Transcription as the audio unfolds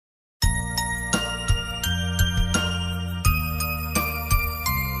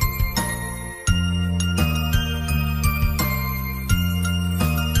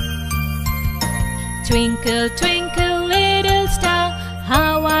Twinkle, twinkle, little star,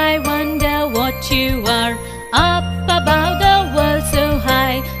 how I wonder what you are. Up above the world so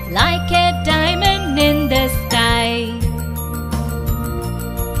high, like a diamond in the sky.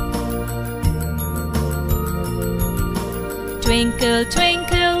 Twinkle,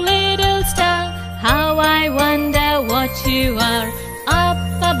 twinkle, little star, how I wonder what you are. Up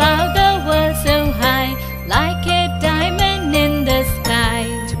above the world so high, like a diamond in the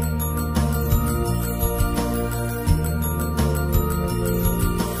sky.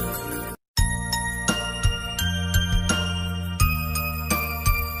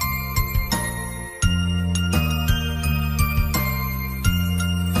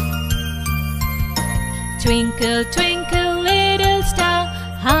 Twinkle, twinkle, little star,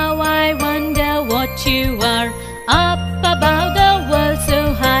 how I wonder what you are. Up above the world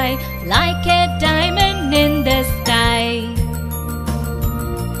so high, like a diamond in the sky.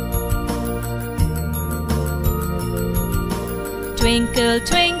 Twinkle,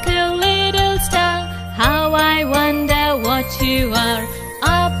 twinkle, little star, how I wonder what you are.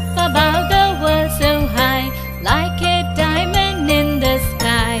 Up above the world so high, like a diamond in the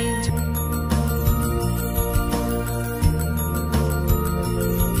sky.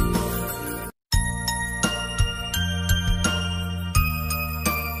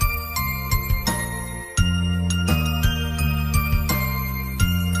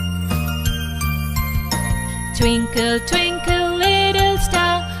 Twinkle, twinkle, little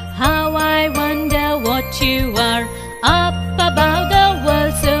star, how I wonder what you are. Up above the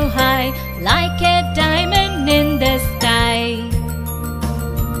world so high, like a diamond in the sky.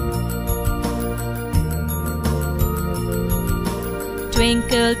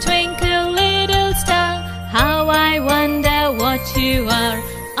 Twinkle, twinkle, little star, how I wonder what you are.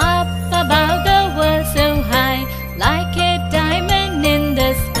 Up above the